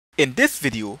In this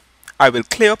video, I will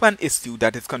clear up an issue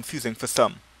that is confusing for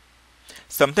some.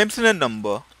 Sometimes in a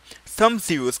number, some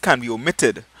zeros can be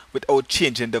omitted without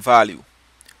changing the value.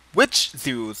 Which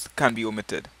zeros can be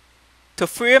omitted? To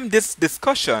frame this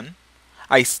discussion,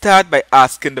 I start by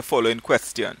asking the following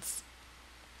questions.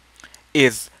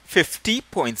 Is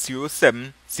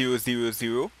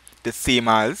 50.07000 the same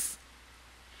as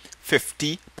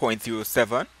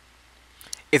 50.07?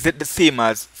 Is it the same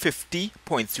as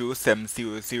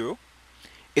 50.0700?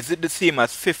 Is it the same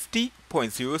as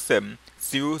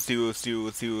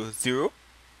 50.070000?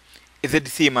 Is it the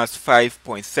same as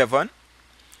 5.7?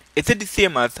 Is it the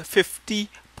same as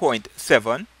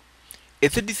 50.7?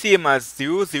 Is it the same as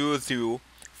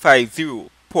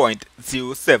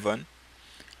 00050.07?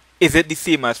 Is it the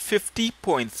same as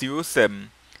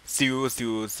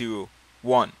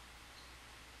 50.0700001?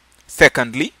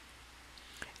 Secondly,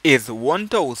 is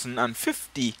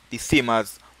 1050 the same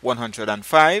as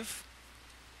 105?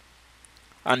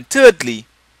 And thirdly,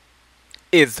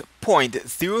 is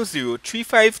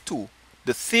 0.00352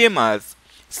 the same as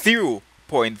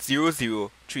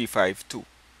 0.00352?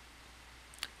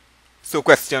 So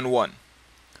question 1.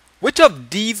 Which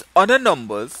of these other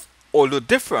numbers, although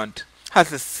different, has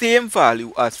the same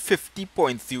value as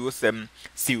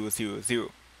 50.07000?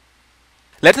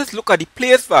 Let us look at the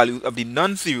place values of the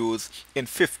non-zeros in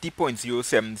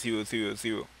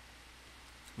 50.07000.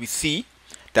 We see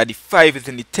that the 5 is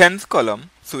in the tens column,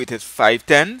 so it is 5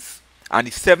 tens, and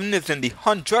the 7 is in the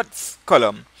hundredths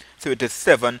column, so it is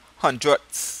 7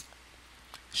 hundredths.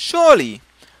 Surely,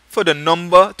 for the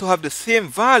number to have the same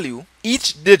value,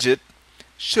 each digit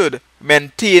should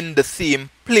maintain the same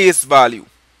place value.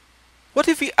 What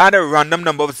if we add a random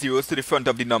number of zeros to the front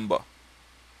of the number?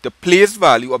 The place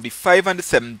value of the 5 and the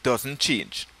 7 doesn't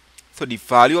change, so the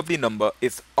value of the number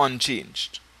is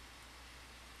unchanged.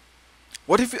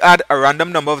 What if we add a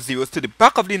random number of zeros to the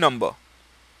back of the number?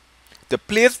 The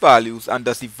place values and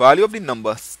thus the value of the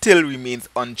number still remains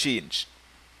unchanged.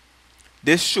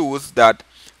 This shows that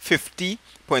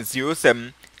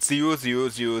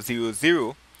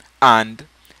 50.0700000 and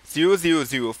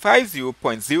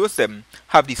 00050.07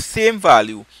 have the same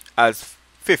value as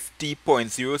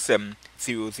 50.07000.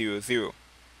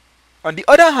 On the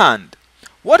other hand,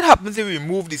 what happens if we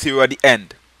remove the zero at the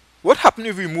end? What happens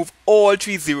if we remove all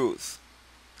three zeros?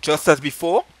 Just as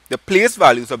before, the place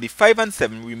values of the 5 and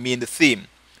 7 remain the same,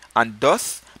 and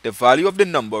thus the value of the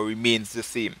number remains the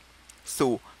same.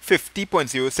 So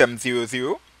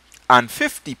 50.0700 and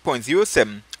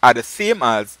 50.07 are the same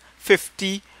as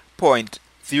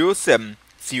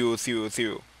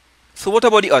 50.07000. So what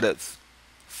about the others?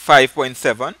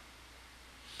 5.7.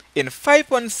 In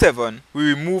 5.7, we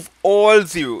remove all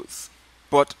zeros,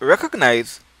 but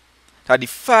recognize that the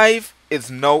 5 is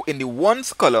now in the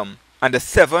ones column and the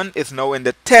 7 is now in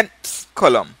the tenths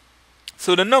column.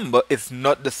 So the number is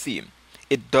not the same.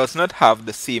 It does not have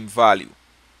the same value.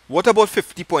 What about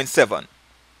 50.7?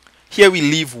 Here we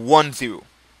leave one zero.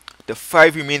 The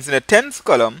 5 remains in the tenths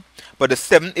column, but the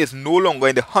 7 is no longer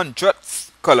in the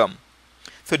hundredths column.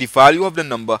 So the value of the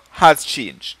number has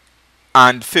changed.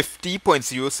 And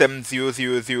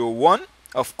 50.0700001,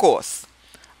 of course,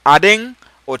 adding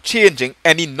or changing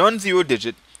any non-zero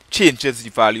digit changes the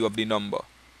value of the number.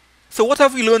 So what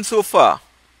have we learned so far?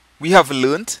 We have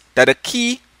learned that the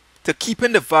key to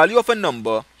keeping the value of a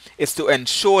number is to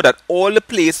ensure that all the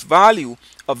place value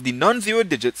of the non-zero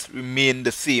digits remain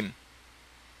the same.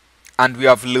 And we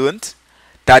have learned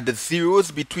that the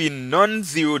zeros between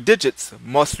non-zero digits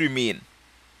must remain.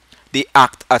 They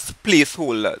act as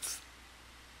placeholders.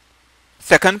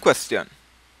 Second question.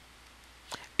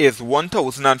 Is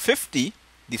 1050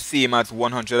 the same as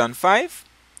 105?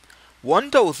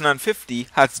 1050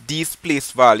 has these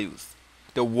place values.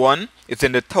 The 1 is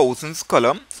in the thousands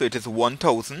column, so it is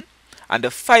 1000, and the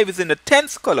 5 is in the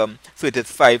tens column, so it is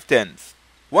 5 tens.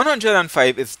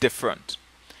 105 is different.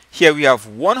 Here we have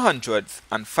 100s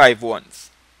and 5 ones.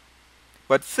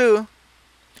 But sir,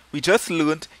 we just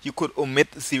learned you could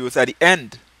omit zeros at the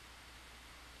end.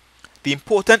 The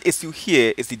important issue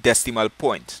here is the decimal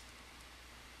point.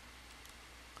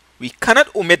 We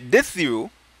cannot omit this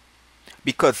zero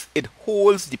because it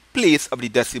holds the place of the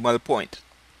decimal point.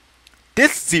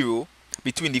 This zero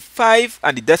between the 5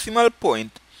 and the decimal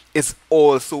point is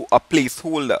also a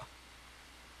placeholder.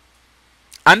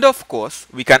 And of course,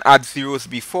 we can add zeros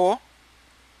before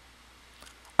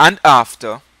and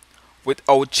after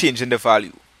without changing the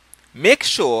value. Make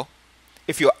sure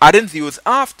if you're adding zeros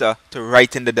after to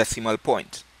write in the decimal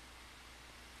point.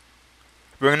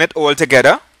 Bringing it all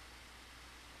together,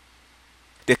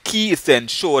 the key is to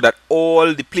ensure that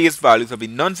all the place values of the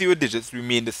non-zero digits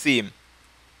remain the same.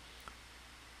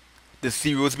 The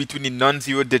zeros between the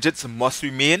non-zero digits must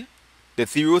remain. The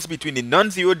zeros between the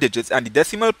non-zero digits and the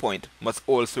decimal point must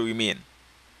also remain.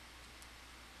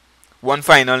 One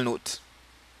final note.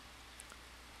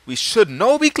 We should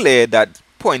now be clear that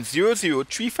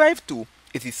 0.00352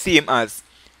 is the same as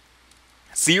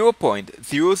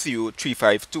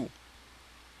 0.00352.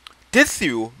 This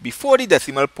zero before the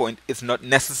decimal point is not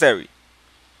necessary.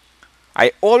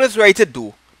 I always write it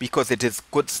though because it is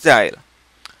good style.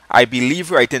 I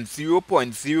believe writing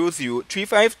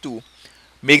 0.00352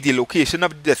 make the location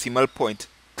of the decimal point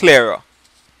clearer.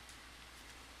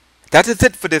 That is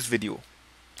it for this video.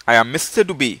 I am Mr.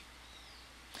 Dube.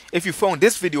 If you found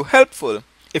this video helpful,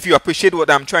 if you appreciate what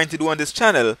I'm trying to do on this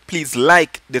channel, please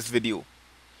like this video.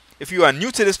 If you are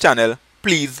new to this channel,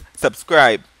 please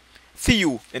subscribe. See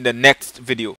you in the next video.